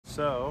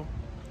So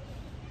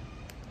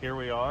here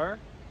we are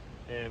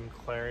in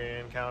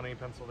Clarion County,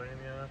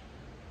 Pennsylvania.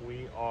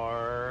 We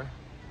are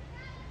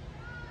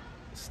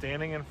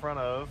standing in front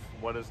of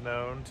what is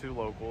known to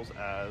locals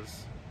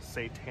as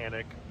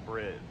Satanic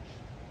Bridge.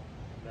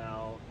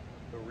 Now,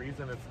 the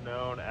reason it's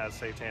known as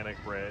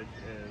Satanic Bridge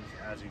is,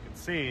 as you can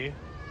see,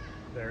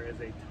 there is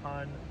a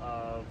ton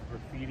of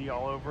graffiti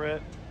all over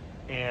it,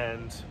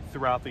 and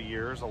throughout the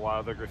years, a lot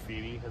of the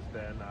graffiti has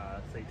been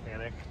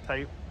satanic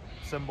type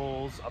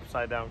symbols,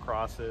 upside down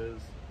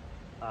crosses,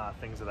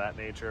 things of that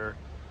nature.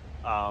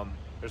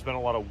 There's been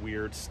a lot of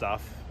weird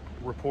stuff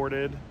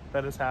reported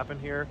that has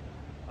happened here.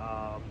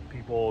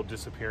 People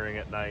disappearing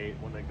at night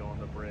when they go on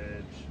the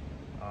bridge.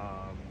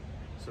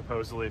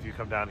 Supposedly, if you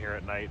come down here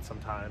at night,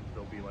 sometimes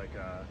there'll be like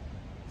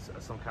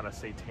some kind of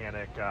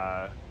satanic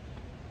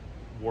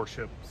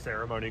worship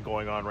ceremony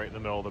going on right in the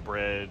middle of the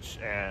bridge,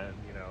 and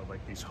you know,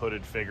 like these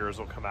hooded figures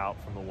will come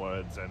out from the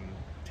woods and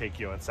take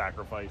you and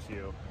sacrifice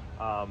you.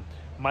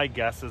 My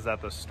guess is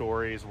that the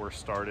stories were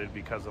started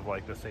because of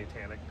like the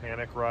satanic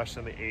panic rush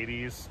in the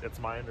 80s. It's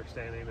my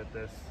understanding that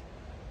this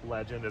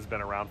legend has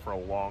been around for a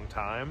long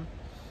time.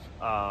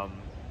 Yeah,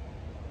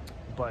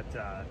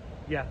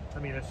 I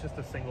mean, it's just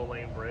a single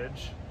lane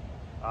bridge.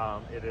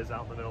 It is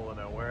out in the middle of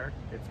nowhere.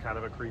 It's kind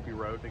of a creepy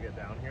road to get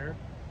down here.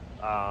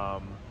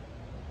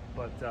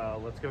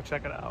 Let's go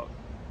check it out.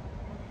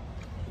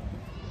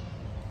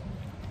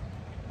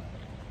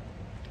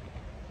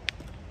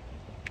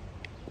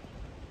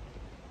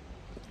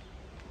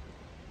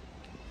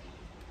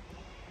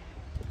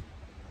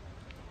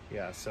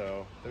 Yeah,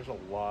 so there's a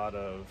lot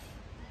of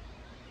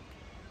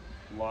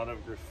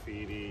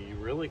graffiti. You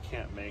really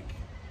can't make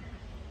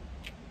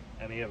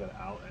any of it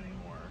out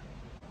anymore.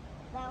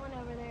 That one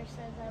over there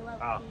says I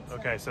love pizza.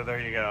 Okay, so there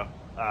you go.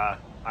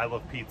 I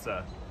love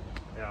pizza.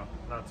 You know,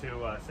 not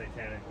too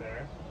satanic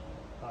there.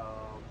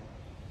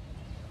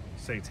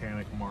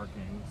 Satanic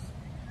markings.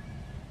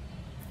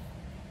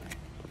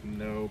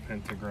 No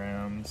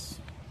pentagrams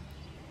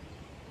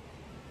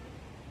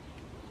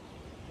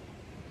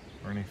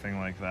or anything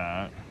like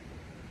that.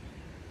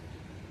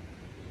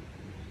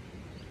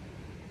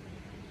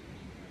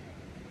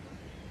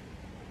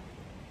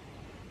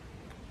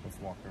 Let's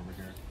walk over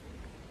here.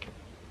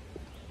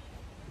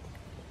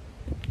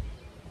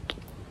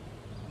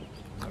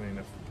 I mean,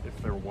 if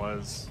there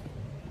was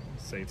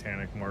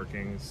satanic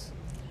markings,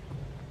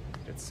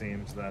 it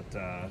seems that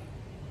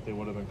they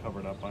would have been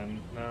covered up by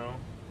now.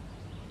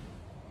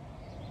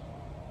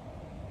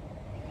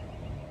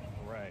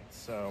 Right,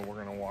 so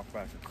we're gonna walk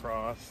back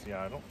across.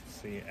 Yeah, I don't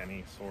see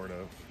any kind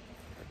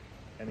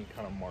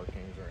of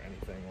markings or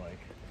anything like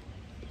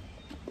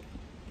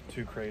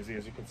too crazy.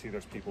 As you can see,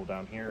 there's people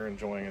down here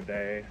enjoying a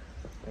day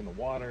in the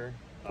water.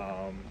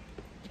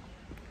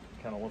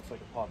 Kind of looks like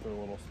a popular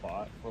little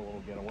spot for a little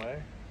getaway.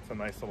 It's a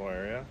nice little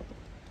area.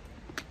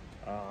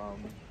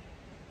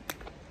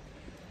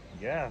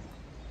 Yeah,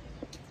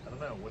 I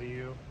don't know. What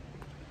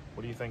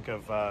do you think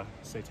of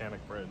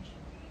Satanic Bridge?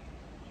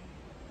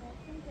 I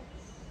think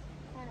it's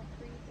kind of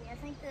creepy. I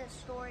think the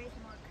story is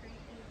more creepy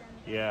than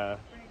the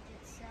bridge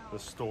itself. The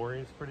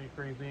story's pretty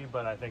creepy,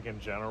 but I think in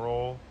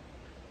general,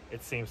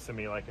 it seems to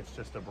me like it's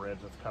just a bridge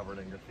that's covered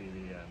in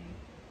graffiti, and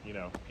you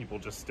know, people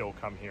just still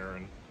come here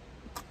and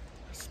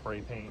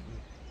spray paint and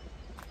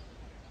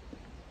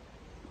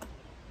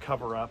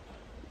cover up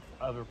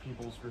other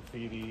people's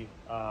graffiti.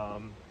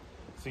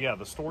 So yeah,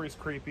 the story's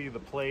creepy. The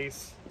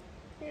place,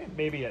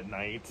 maybe at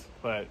night,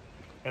 but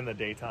in the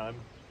daytime,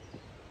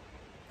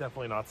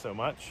 definitely not so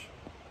much.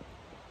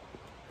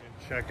 And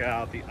check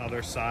out the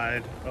other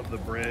side of the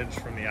bridge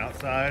from the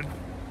outside.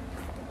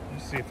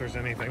 Let's see if there's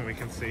anything we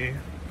can see.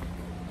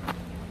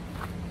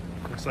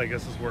 Looks like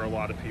this is where a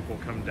lot of people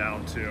come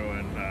down to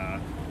and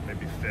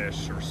maybe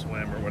fish or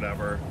swim or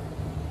whatever.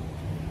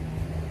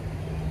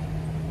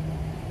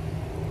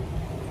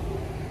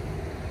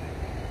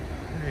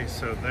 Okay,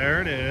 so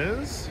there it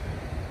is.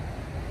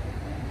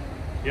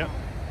 Yep,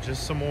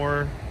 just some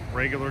more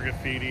regular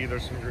graffiti.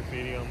 There's some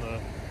graffiti on the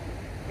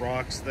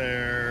rocks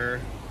there.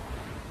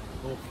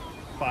 Little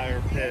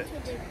fire pit.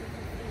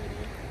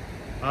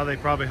 Oh, they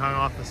probably hung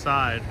off the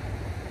side.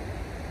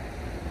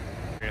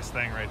 Biggest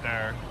thing right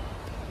there.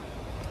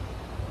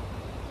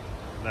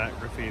 That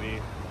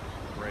graffiti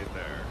right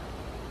there.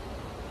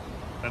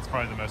 That's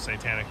probably the most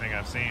satanic thing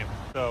I've seen.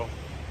 So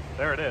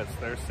there it is.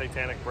 There's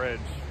Satanic Bridge.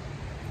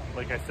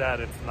 Like I said,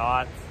 it's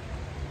not,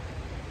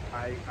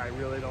 I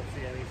really don't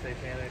see any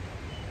satanic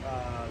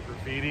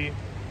graffiti.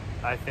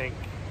 I think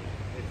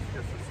it's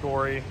just a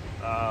story.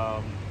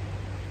 I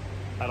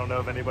don't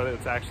know if anybody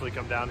that's actually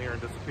come down here and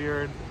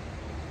disappeared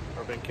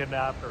or been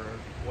kidnapped or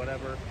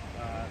whatever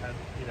had,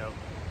 you know,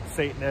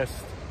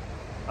 Satanists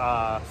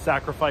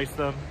sacrifice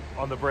them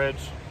on the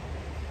bridge.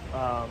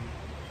 But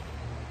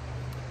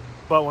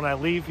when I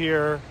leave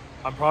here,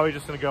 I'm probably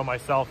just going to go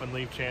myself and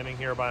leave Channing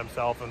here by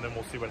himself, and then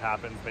we'll see what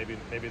happens. Maybe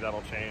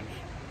that'll change.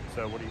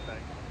 So what do you think?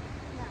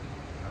 No.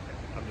 Okay,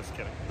 I'm just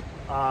kidding.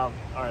 All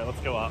right,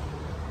 let's go up.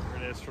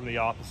 Here it is from the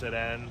opposite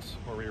end,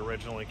 where we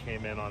originally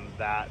came in on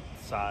that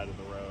side of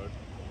the road.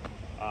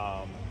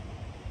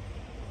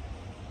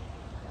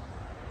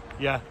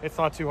 yeah, it's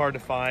not too hard to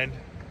find.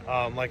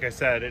 Like I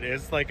said, it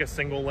is like a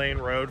single lane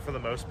road for the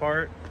most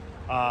part.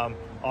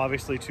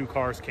 Obviously 2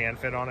 cars can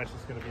fit on it. It's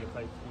just going to be a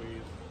tight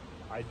squeeze.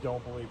 I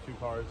don't believe 2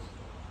 cars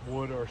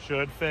would or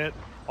should fit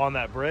on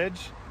that bridge,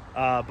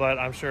 but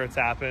I'm sure it's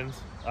happened.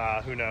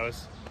 Who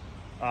knows?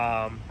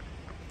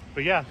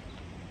 But yeah,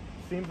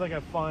 seems like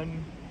a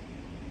fun,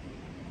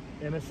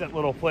 innocent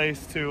little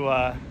place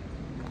to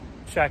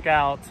check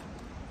out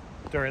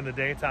during the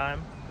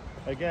daytime.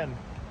 Again,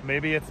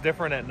 maybe it's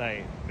different at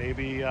night.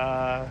 Maybe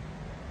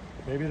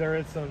there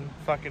is some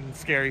fucking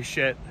scary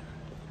shit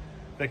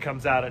that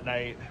comes out at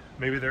night.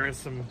 Maybe there is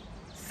some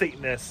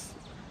Satanists.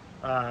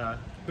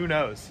 Who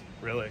knows,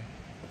 really?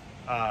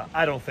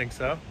 I don't think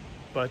so.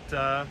 But,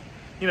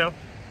 you know,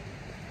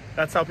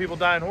 that's how people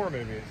die in horror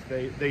movies.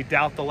 They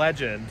doubt the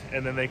legend,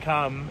 and then they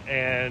come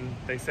and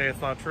they say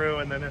it's not true,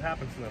 and then it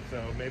happens to them.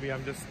 So maybe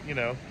I'm just, you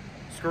know,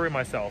 screwing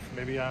myself.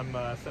 Maybe I'm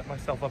setting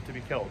myself up to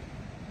be killed.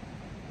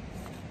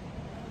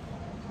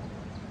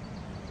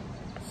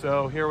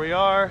 So here we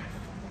are.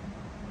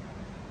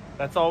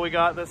 That's all we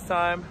got this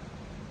time.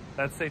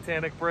 That's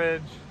Satanic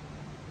Bridge.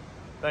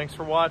 Thanks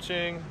for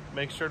watching.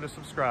 Make sure to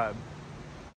subscribe.